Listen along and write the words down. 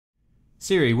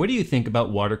Siri, what do you think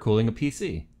about water cooling a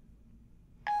PC?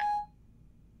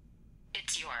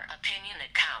 It's your opinion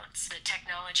that counts, the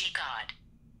technology god.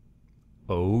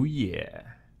 Oh yeah.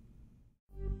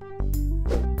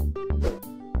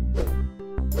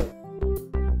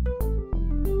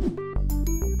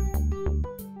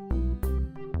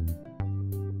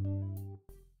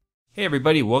 Hey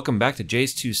everybody, welcome back to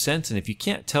JayzTwoCents, and if you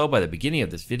can't tell by the beginning of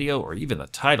this video or even the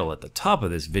title at the top of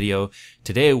this video,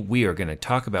 today we are going to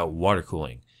talk about water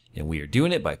cooling, and we are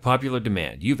doing it by popular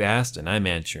demand. You've asked and I'm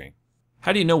answering.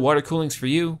 How do you know water cooling's for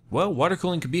you? Well, water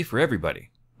cooling could be for everybody,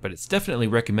 but it's definitely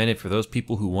recommended for those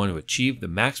people who want to achieve the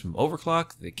maximum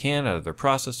overclock they can out of their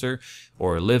processor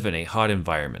or live in a hot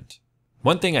environment.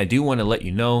 One thing I do want to let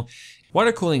you know,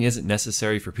 water cooling isn't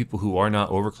necessary for people who are not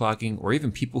overclocking or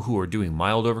even people who are doing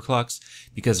mild overclocks,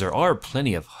 because there are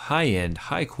plenty of high-end,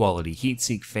 high-quality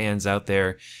heatsink fans out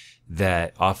there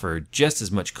that offer just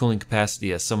as much cooling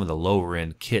capacity as some of the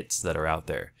lower-end kits that are out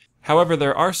there. However,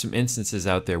 there are some instances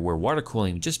out there where water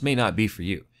cooling just may not be for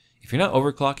you. If you're not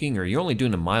overclocking or you're only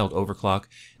doing a mild overclock,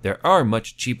 there are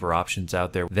much cheaper options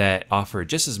out there that offer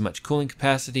just as much cooling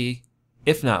capacity,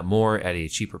 if not more, at a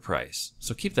cheaper price.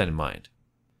 So keep that in mind.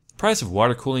 The price of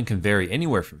water cooling can vary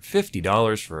anywhere from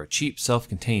 $50 for a cheap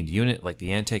self-contained unit like the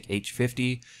Antec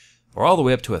H50, or all the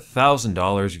way up to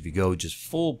 $1,000 if you go just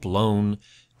full-blown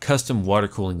custom water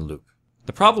cooling loop.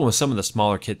 The problem with some of the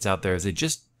smaller kits out there is they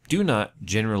just do not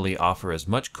generally offer as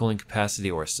much cooling capacity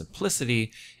or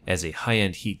simplicity as a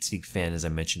high-end heatsink fan, as I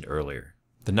mentioned earlier.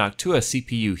 The Noctua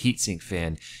CPU heatsink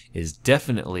fan is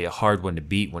definitely a hard one to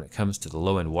beat when it comes to the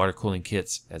low-end water cooling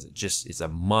kits, as it just is a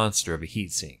monster of a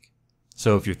heatsink.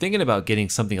 So if you're thinking about getting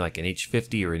something like an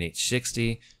H50 or an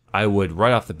H60, I would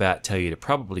right off the bat tell you to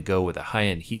probably go with a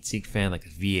high-end heatsink fan like a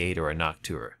V8 or a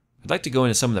Noctua. I'd like to go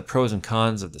into some of the pros and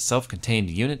cons of the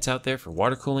self-contained units out there for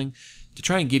water cooling to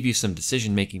try and give you some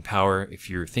decision-making power if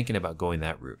you're thinking about going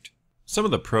that route. Some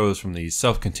of the pros from these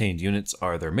self-contained units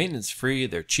are they're maintenance-free,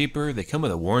 they're cheaper, they come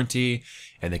with a warranty,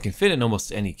 and they can fit in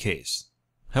almost any case.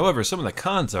 However, some of the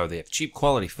cons are they have cheap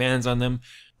quality fans on them,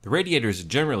 the radiators are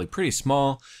generally pretty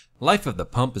small, life of the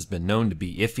pump has been known to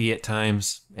be iffy at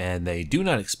times, and they do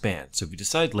not expand. So if you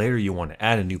decide later you want to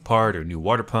add a new part or new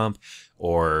water pump,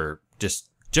 or just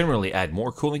generally add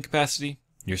more cooling capacity,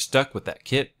 you're stuck with that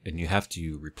kit and you have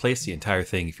to replace the entire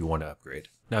thing if you want to upgrade.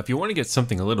 Now if you want to get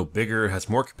something a little bigger, has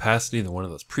more capacity than one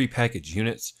of those pre-packaged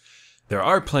units, there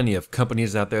are plenty of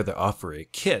companies out there that offer a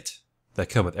kit that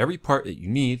come with every part that you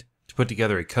need to put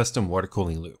together a custom water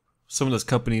cooling loop. Some of those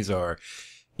companies are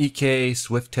EK,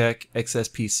 SwiftTech,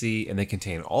 XSPC, and they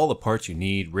contain all the parts you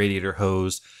need: radiator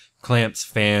hose, clamps,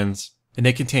 fans, and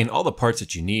they contain all the parts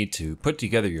that you need to put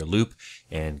together your loop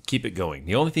and keep it going.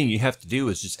 The only thing you have to do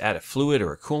is just add a fluid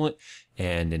or a coolant,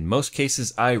 and in most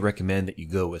cases I recommend that you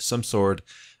go with some sort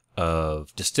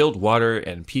of distilled water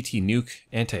and PT Nuke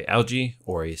anti-algae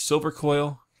or a silver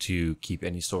coil to keep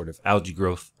any sort of algae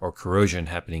growth or corrosion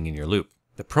happening in your loop.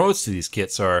 The pros to these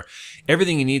kits are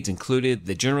everything you need is included.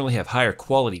 They generally have higher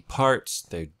quality parts.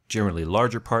 They're generally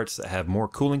larger parts that have more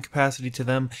cooling capacity to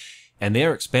them, and they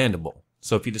are expandable.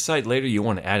 So if you decide later you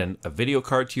want to add a video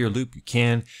card to your loop, you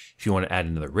can. If you want to add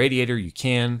another radiator, you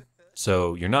can.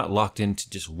 So you're not locked into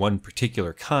just one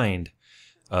particular kind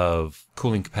of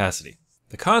cooling capacity.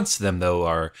 The cons to them though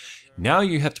are now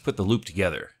you have to put the loop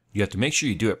together. You have to make sure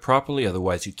you do it properly,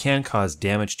 otherwise you can cause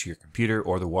damage to your computer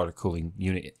or the water cooling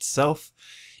unit itself.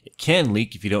 It can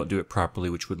leak if you don't do it properly,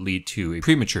 which would lead to a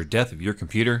premature death of your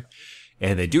computer.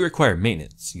 And they do require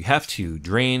maintenance. You have to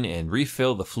drain and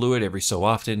refill the fluid every so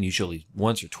often, usually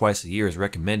once or twice a year is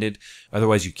recommended.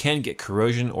 Otherwise you can get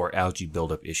corrosion or algae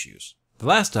buildup issues. The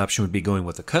last option would be going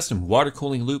with a custom water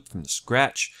cooling loop from the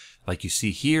scratch, like you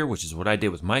see here, which is what I did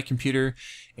with my computer.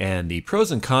 And the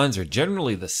pros and cons are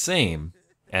generally the same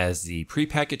as the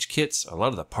prepackaged kits. A lot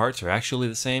of the parts are actually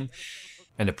the same.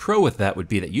 And a pro with that would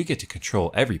be that you get to control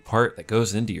every part that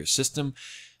goes into your system.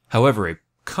 However, a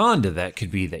con to that could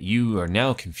be that you are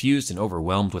now confused and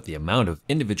overwhelmed with the amount of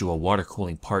individual water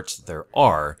cooling parts that there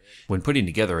are when putting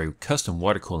together a custom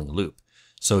water cooling loop.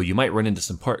 So you might run into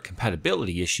some part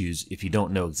compatibility issues if you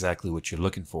don't know exactly what you're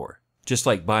looking for. Just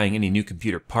like buying any new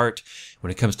computer part,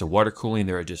 when it comes to water cooling,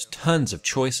 there are just tons of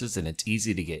choices and it's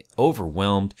easy to get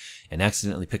overwhelmed and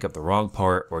accidentally pick up the wrong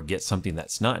part or get something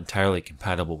that's not entirely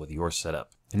compatible with your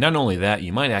setup. And not only that,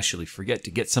 you might actually forget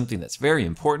to get something that's very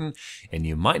important and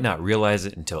you might not realize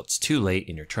it until it's too late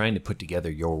and you're trying to put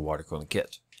together your water cooling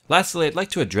kit. Lastly, I'd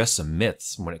like to address some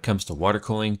myths when it comes to water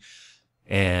cooling.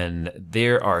 And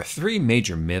there are 3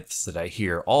 major myths that I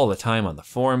hear all the time on the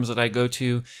forums that I go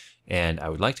to, and I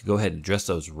would like to go ahead and address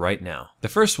those right now. The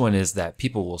first one is that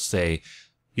people will say,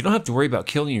 You don't have to worry about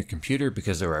killing your computer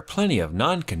because there are plenty of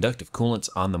non-conductive coolants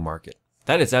on the market.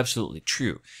 That is absolutely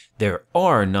true. There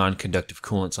are non-conductive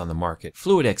coolants on the market.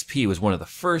 Fluid XP was one of the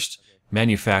first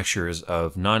manufacturers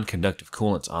of non-conductive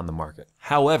coolants on the market.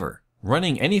 However,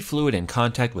 running any fluid in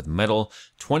contact with metal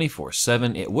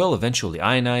 24/7, it will eventually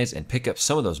ionize and pick up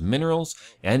some of those minerals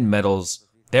and metals,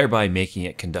 thereby making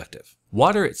it conductive.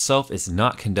 Water itself is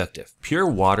not conductive. Pure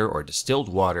water or distilled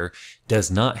water does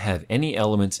not have any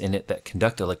elements in it that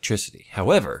conduct electricity.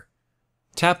 However,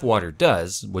 tap water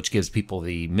does, which gives people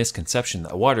the misconception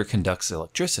that water conducts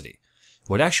electricity.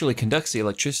 What actually conducts the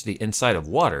electricity inside of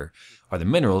water are the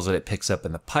minerals that it picks up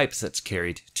in the pipes that's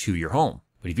carried to your home.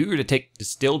 But if you were to take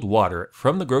distilled water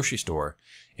from the grocery store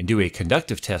and do a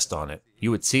conductive test on it, you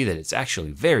would see that it's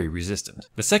actually very resistant.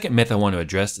 The second myth I want to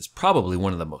address is probably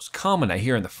one of the most common I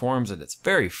hear in the forums, and it's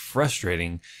very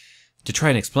frustrating to try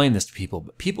and explain this to people,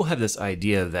 but people have this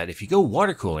idea that if you go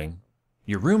water cooling,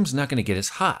 your room's not going to get as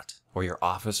hot, or your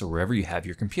office, or wherever you have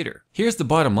your computer. Here's the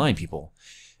bottom line, people.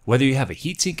 Whether you have a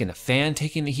heatsink and a fan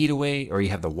taking the heat away, or you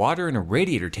have the water and a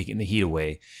radiator taking the heat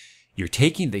away, you're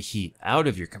taking the heat out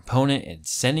of your component and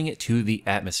sending it to the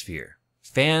atmosphere.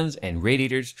 Fans and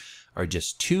radiators are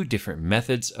just two different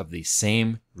methods of the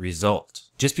same result.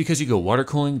 Just because you go water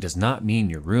cooling does not mean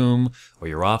your room or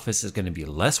your office is going to be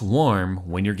less warm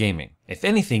when you're gaming. If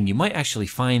anything, you might actually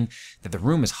find that the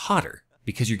room is hotter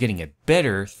because you're getting a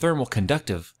better thermal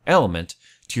conductive element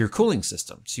to your cooling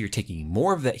system. So you're taking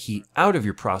more of that heat out of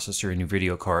your processor and your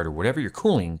video card or whatever you're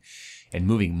cooling and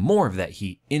moving more of that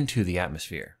heat into the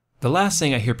atmosphere. The last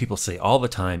thing I hear people say all the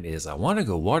time is, I want to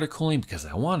go water cooling because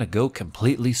I want to go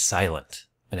completely silent.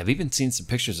 And I've even seen some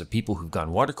pictures of people who've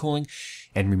gone water cooling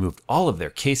and removed all of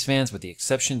their case fans with the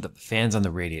exception of the fans on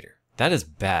the radiator. That is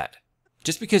bad.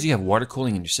 Just because you have water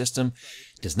cooling in your system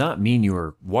does not mean you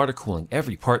are water cooling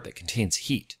every part that contains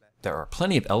heat. There are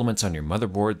plenty of elements on your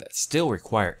motherboard that still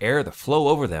require air to flow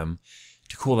over them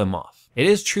to cool them off. It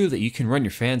is true that you can run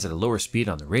your fans at a lower speed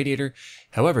on the radiator.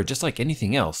 However, just like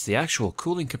anything else, the actual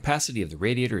cooling capacity of the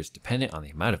radiator is dependent on the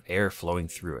amount of air flowing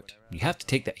through it. You have to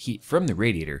take that heat from the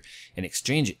radiator and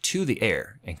exchange it to the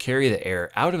air and carry the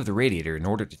air out of the radiator in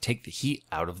order to take the heat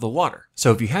out of the water.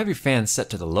 So if you have your fan set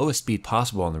to the lowest speed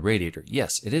possible on the radiator,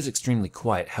 yes, it is extremely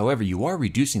quiet. However, you are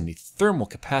reducing the thermal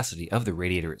capacity of the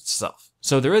radiator itself.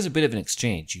 So there is a bit of an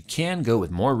exchange. You can go with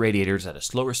more radiators at a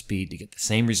slower speed to get the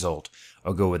same result,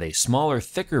 or go with a smaller,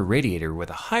 thicker radiator with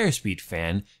a higher speed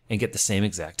fan and get the same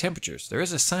exact temperatures. There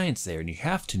is a science there, and you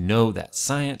have to know that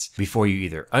science before you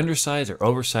either undersize or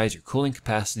oversize your cooling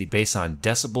capacity based on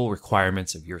decibel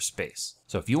requirements of your space.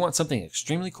 So if you want something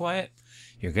extremely quiet,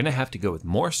 you're going to have to go with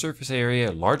more surface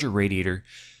area, larger radiator,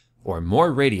 or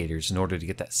more radiators in order to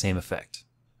get that same effect.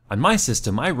 On my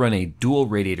system, I run a dual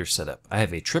radiator setup. I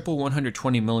have a triple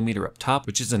 120mm up top,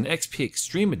 which is an XP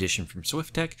Extreme Edition from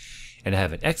SwiftTech, and I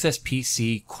have an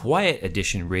XSPC Quiet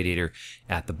Edition radiator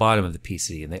at the bottom of the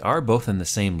PC, and they are both in the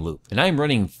same loop. And I'm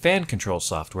running fan control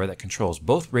software that controls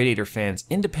both radiator fans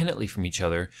independently from each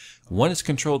other. One is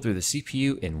controlled through the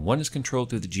CPU, and one is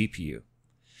controlled through the GPU.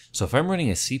 So if I'm running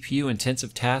a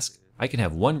CPU-intensive task, I can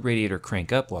have one radiator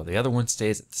crank up while the other one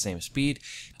stays at the same speed,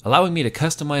 allowing me to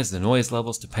customize the noise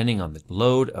levels depending on the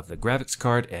load of the graphics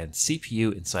card and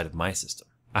CPU inside of my system.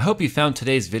 I hope you found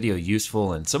today's video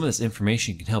useful, and some of this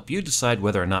information can help you decide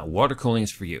whether or not water cooling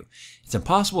is for you. It's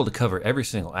impossible to cover every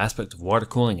single aspect of water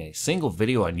cooling in a single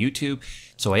video on YouTube,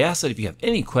 so I ask that if you have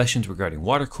any questions regarding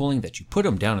water cooling that you put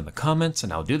them down in the comments,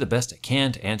 and I'll do the best I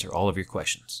can to answer all of your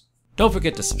questions. Don't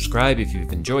forget to subscribe if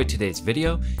you've enjoyed today's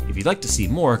video. If you'd like to see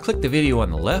more, click the video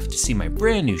on the left to see my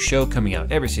brand new show coming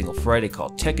out every single Friday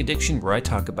called Tech Addiction, where I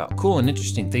talk about cool and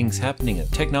interesting things happening in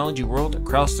the technology world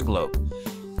across the globe.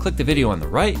 Click the video on the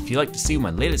right if you'd like to see my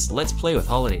latest Let's Play with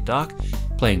Holiday Doc,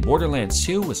 playing Borderlands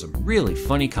 2 with some really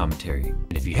funny commentary.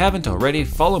 And if you haven't already,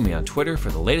 follow me on Twitter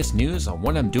for the latest news on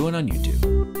what I'm doing on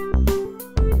YouTube.